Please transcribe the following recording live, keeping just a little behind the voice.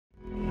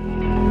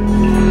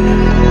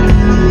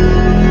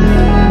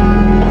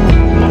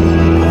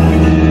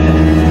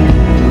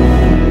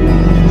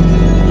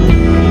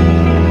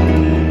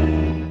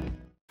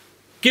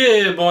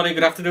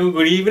morning, good afternoon,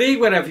 good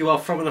evening, wherever you are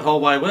from in the whole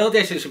wide world.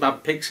 Yes, it's your man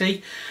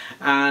Pixie,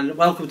 and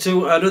welcome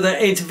to another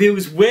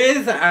Interviews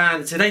With,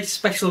 and today's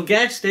special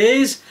guest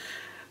is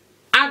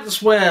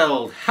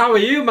World. How are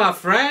you, my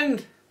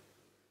friend?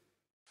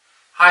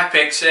 Hi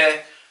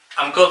Pixie,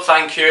 I'm good,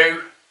 thank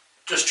you.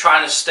 Just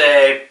trying to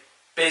stay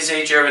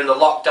busy during the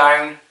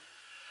lockdown.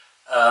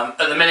 At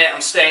the minute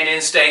I'm staying in,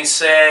 staying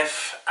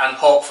safe, and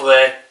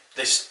hopefully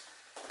this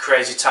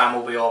crazy time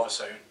will be over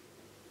soon.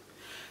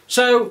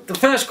 So, the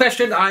first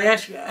question I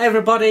ask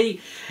everybody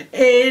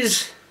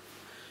is,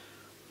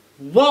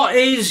 what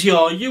is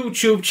your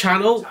YouTube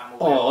channel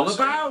all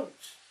about?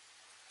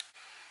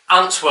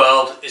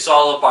 World is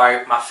all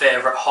about my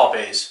favourite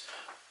hobbies: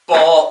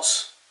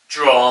 boats,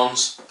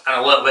 drones,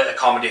 and a little bit of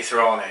comedy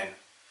thrown in.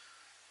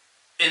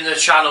 In the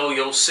channel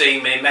you'll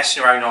see me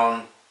messing around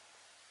on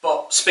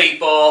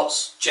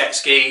speedboats, jet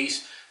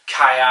skis,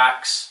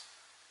 kayaks,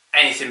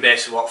 anything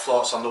basically what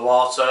floats on the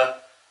water.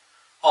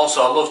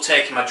 Also, I love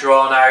taking my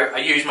drone out. I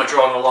use my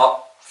drone a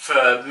lot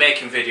for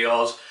making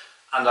videos,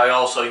 and I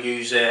also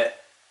use it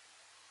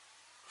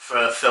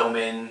for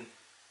filming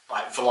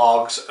like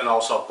vlogs and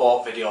also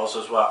boat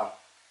videos as well.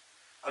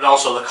 And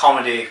also the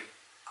comedy,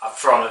 I've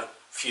thrown a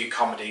few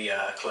comedy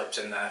clips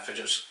in there for a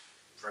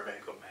bit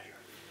of good measure.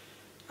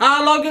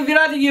 How long have you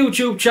had a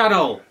YouTube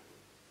channel?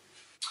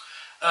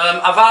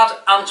 I've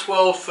had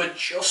World for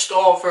just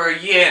over a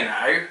year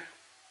now.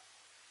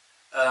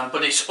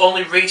 But it's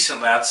only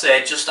recently, I'd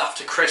say just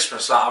after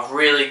Christmas, that I've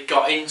really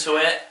got into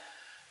it.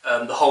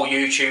 The whole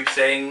YouTube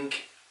thing.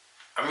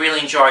 I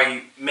really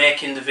enjoy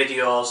making the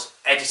videos,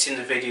 editing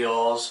the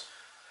videos,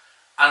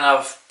 and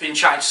I've been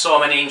chatting to so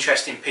many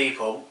interesting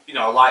people, you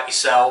know, like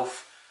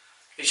yourself.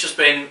 It's just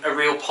been a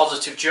real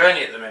positive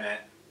journey at the minute.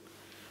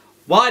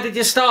 Why did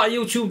you start a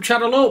YouTube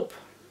channel up?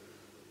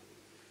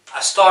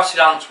 I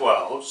started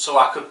World so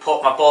I could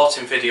put my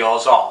boating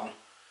videos on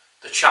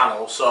the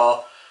channel,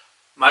 so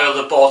my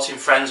other boating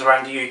friends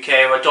around the UK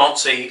who I don't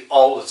see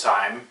all the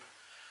time,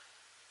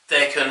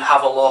 they can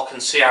have a look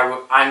and see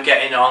how I'm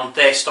getting on.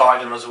 They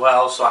started them as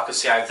well, so I can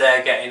see how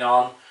they're getting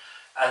on.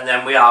 And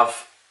then we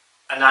have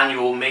an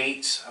annual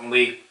meet and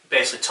we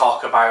basically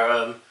talk about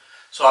them.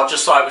 So I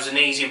just thought it was an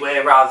easy way,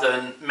 rather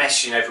than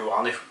messaging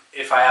everyone.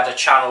 If I had a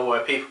channel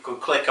where people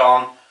could click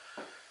on,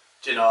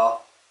 you know,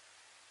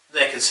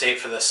 they can see it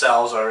for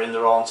themselves or in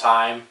their own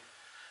time.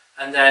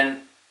 And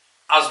then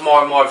as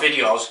more and more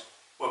videos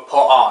were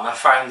put on, I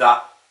found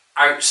that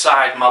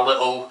outside my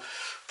little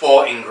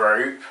boating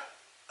group,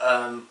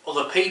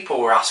 other people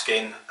were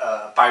asking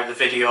about the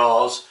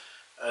videos,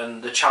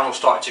 and the channel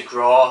started to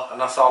grow.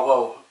 And I thought,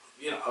 well,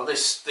 you know,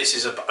 this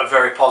is a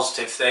very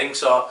positive thing.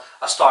 So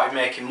I started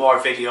making more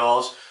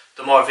videos.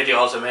 The more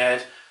videos I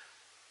made,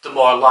 the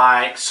more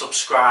likes,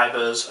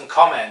 subscribers, and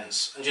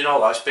comments. And you know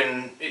what?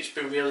 It's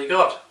been really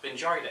good. I've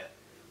enjoyed it.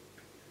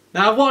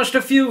 Now, I've watched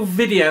a few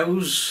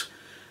videos,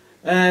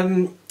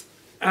 and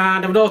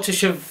I've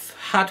noticed you've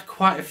had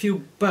quite a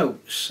few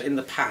boats in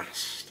the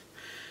past.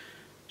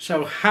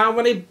 So how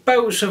many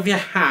boats have you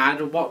had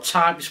and what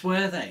types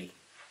were they?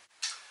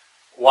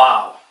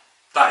 Wow,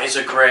 that is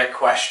a great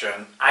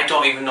question. I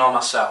don't even know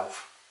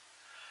myself.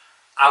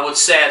 I would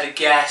say I'd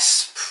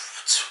guess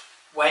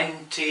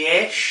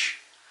 20-ish.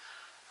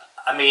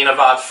 I mean, I've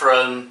had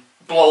from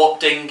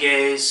blow-up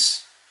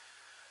dinghies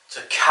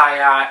to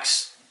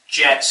kayaks,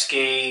 jet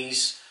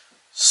skis,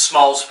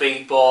 small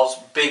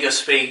speedboats, bigger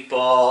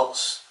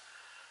speedboats,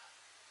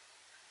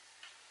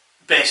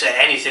 basically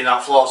anything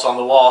that floats on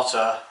the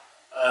water.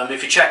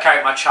 If you check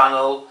out my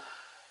channel,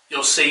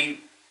 you'll see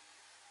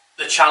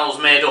the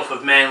channel's made up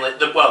of mainly,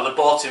 the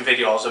boating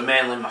videos are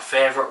mainly my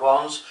favourite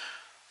ones.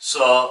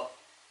 So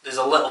there's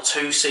a little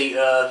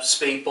two-seater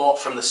speedboat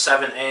from the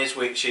 70s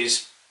which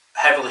is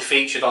heavily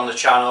featured on the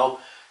channel.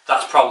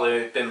 That's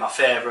probably been my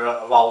favourite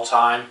of all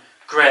time.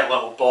 Great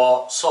little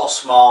boat, so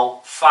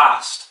small,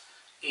 fast,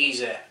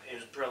 easy. It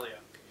was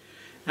brilliant.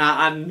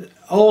 And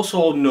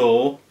also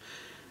know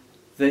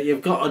that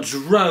you've got a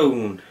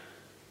drone.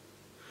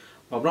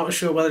 I'm not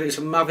sure whether it's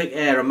a Mavic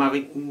Air or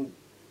Mavic,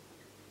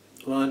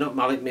 well, not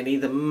Mavic Mini,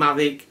 the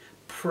Mavic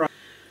Pro.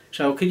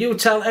 So can you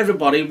tell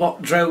everybody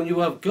what drone you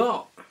have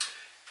got?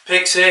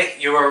 Pixie,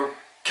 you were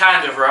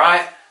kind of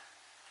right.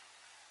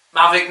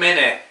 Mavic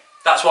Mini,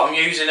 that's what I'm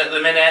using at the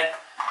minute.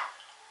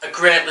 A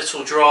great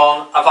little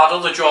drone. I've had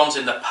other drones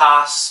in the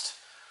past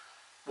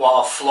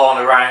what have flown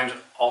around,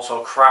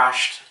 also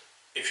crashed.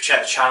 If you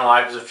check the channel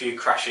out, there's a few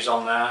crashes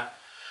on there.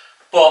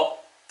 But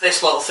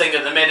this little thing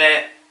at the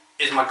minute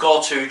is my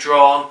go-to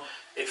drone.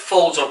 It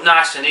folds up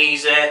nice and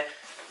easy.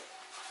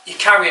 You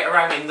carry it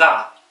around in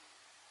that,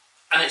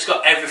 and it's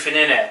got everything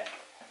in it.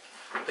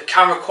 The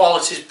camera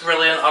quality is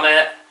brilliant on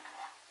it,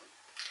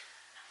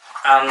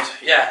 and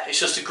yeah, it's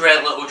just a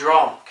great little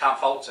drone. Can't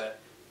fault it.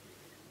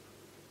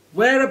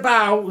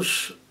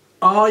 Whereabouts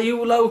are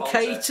you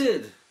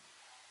located?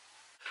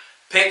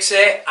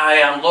 Pixie, I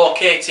am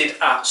located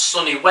at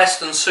sunny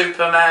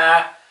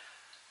Weston-super-Mare.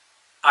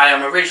 I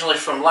am originally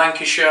from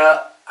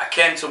Lancashire. I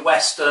came to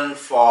Weston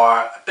for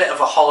a bit of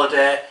a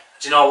holiday.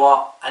 Do you know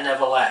what? I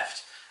never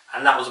left.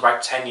 And that was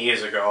about 10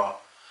 years ago.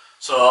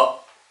 So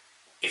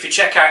if you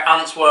check out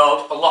Ant's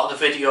World, a lot of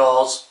the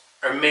videos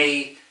are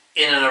me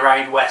in and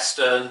around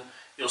Weston.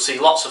 You'll see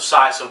lots of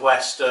sights of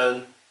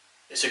Weston.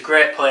 It's a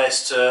great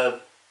place to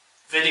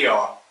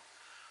video.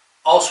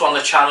 Also on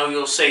the channel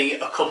you'll see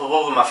a couple of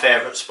other my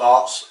favourite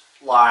spots,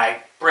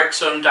 like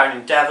Brixham down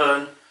in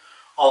Devon,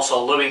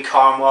 also Lewin in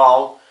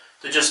Cornwall.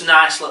 They're just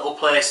nice little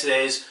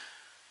places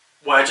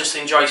where I just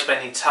enjoy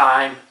spending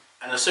time,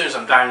 and as soon as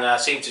I'm down there I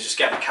seem to just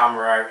get my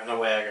camera out and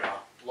away I go.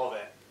 Love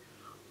it.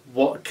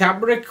 What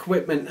camera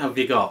equipment have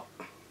you got?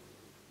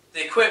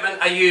 The equipment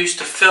I use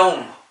to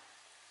film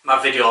my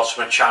videos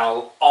for my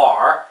channel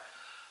are,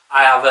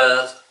 I have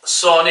a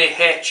Sony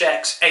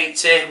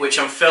HX80 which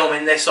I'm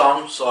filming this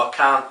on, so I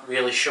can't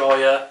really show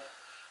you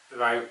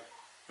without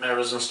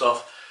mirrors and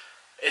stuff.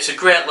 It's a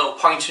great little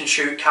point and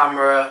shoot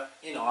camera,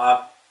 you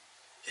know,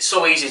 it's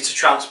so easy to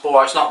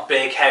transport, it's not a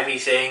big heavy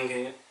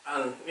thing,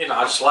 and you know,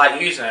 I just like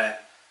using it.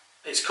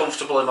 It's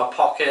comfortable in my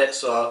pocket,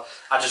 so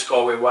I just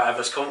go with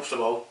whatever's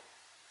comfortable.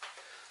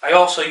 I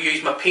also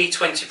use my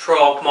P20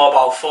 Pro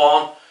mobile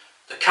phone.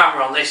 The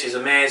camera on this is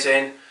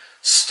amazing,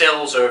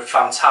 stills are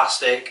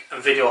fantastic,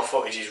 and video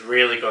footage is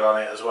really good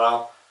on it as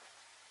well.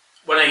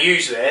 When I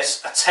use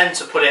this, I tend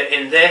to put it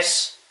in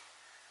this,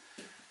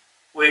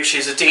 which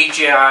is a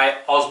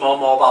DJI Osmo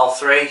Mobile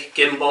 3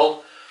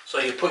 gimbal. So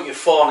you put your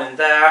phone in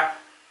there,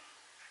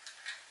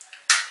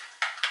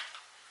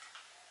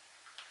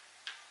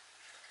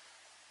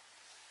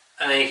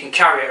 and then you can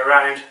carry it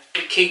around.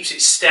 It keeps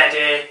it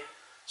steady,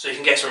 so you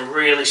can get some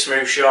really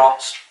smooth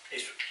shots.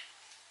 It's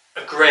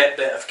a great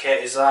bit of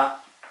kit, is that.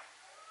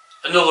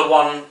 Another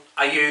one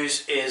I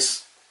use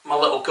is my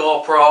little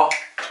GoPro.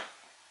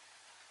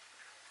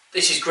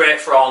 This is great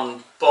for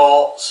on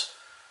boats.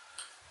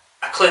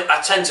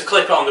 I tend to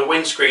clip it on the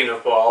windscreen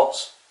of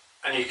boats,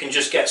 and you can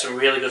just get some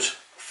really good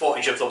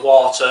footage of the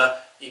water.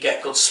 You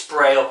get good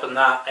spray up and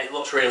that, it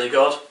looks really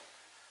good.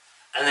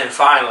 And then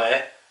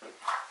finally,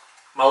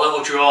 my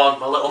little drone,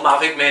 my little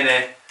Mavic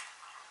Mini.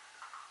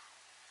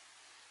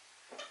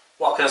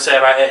 What can I say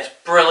about it? It's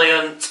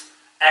brilliant,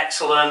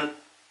 excellent,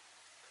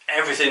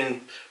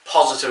 everything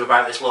positive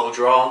about this little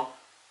drone.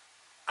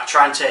 I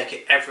try and take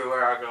it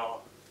everywhere I go.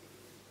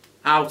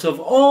 Out of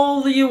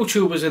all the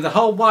YouTubers in the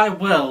whole wide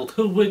world,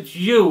 who would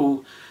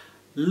you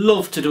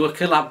love to do a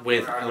collab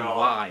with, and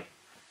why?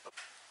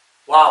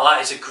 Wow,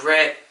 that is a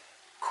great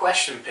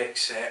question,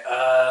 Pixie.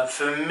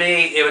 For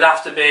me, it would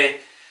have to be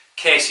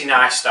Casey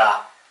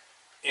Neistat.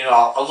 You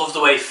know, I love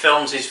the way he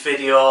films his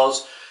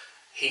videos.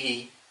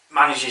 He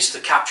manages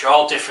to capture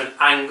all different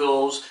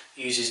angles,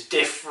 uses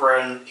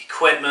different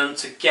equipment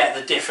to get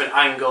the different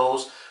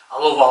angles. I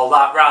love all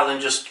that, rather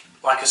than just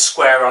like a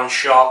square on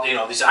shot, you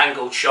know, these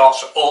angled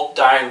shots, up,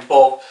 down,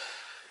 above,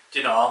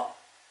 you know,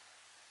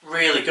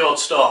 really good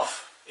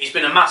stuff. He's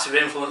been a massive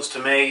influence to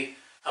me,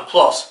 and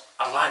plus,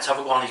 I'd like to have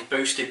a go on his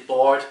boosted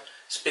board.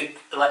 It's a big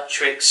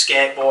electric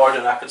skateboard,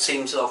 and I could see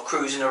him sort of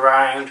cruising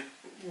around,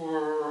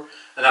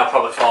 and I'll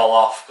probably fall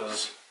off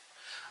because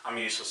I'm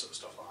useless at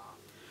stuff like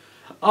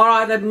that.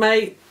 Alright then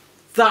mate,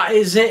 that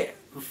is it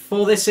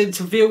for this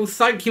interview.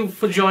 Thank you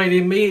for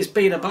joining me, it's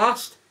been a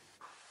blast.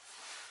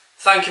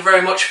 Thank you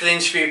very much for the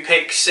interview,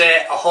 Pixie.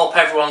 I hope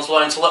everyone's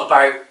learned a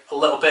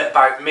little bit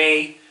about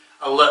me,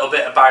 a little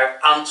bit about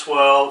Ant's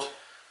World.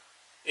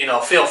 You know,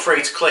 feel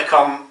free to click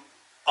on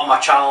my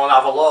channel and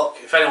have a look.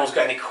 If anyone's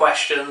got any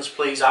questions,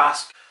 please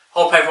ask.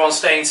 Hope everyone's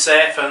staying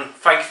safe, and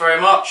thank you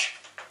very much.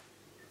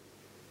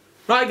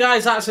 Right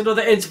guys, that's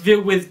another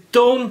interview with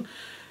done.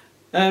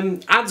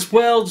 Ant's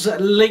World's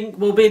link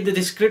will be in the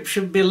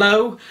description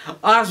below,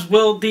 as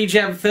will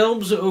Djm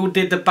Films, who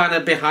did the banner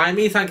behind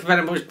me. Thank you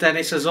very much,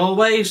 Dennis, as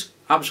always.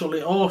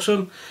 Absolutely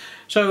awesome.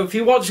 So if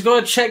you want to go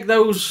and check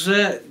those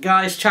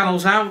guys'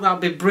 channels out, that'll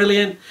be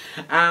brilliant.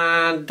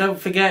 And don't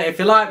forget, if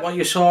you like what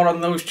you saw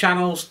on those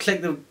channels,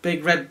 click the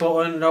big red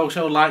button, and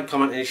also like,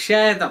 comment and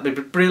share. That'll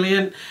be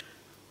brilliant.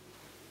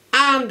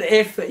 And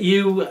if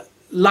you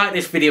like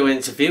this video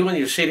interview and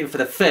you've seen it for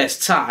the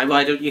first time,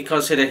 why don't you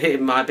consider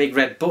hitting my big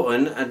red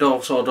button, and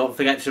also don't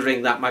forget to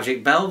ring that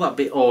magic bell. That'd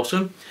be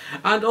awesome.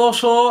 And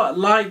also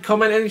like,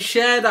 comment and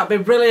share. That'd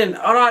be brilliant.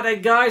 Alright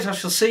then guys, I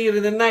shall see you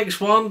in the next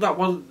one. That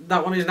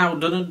one is now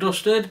done and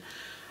dusted.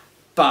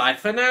 Bye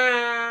for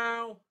now.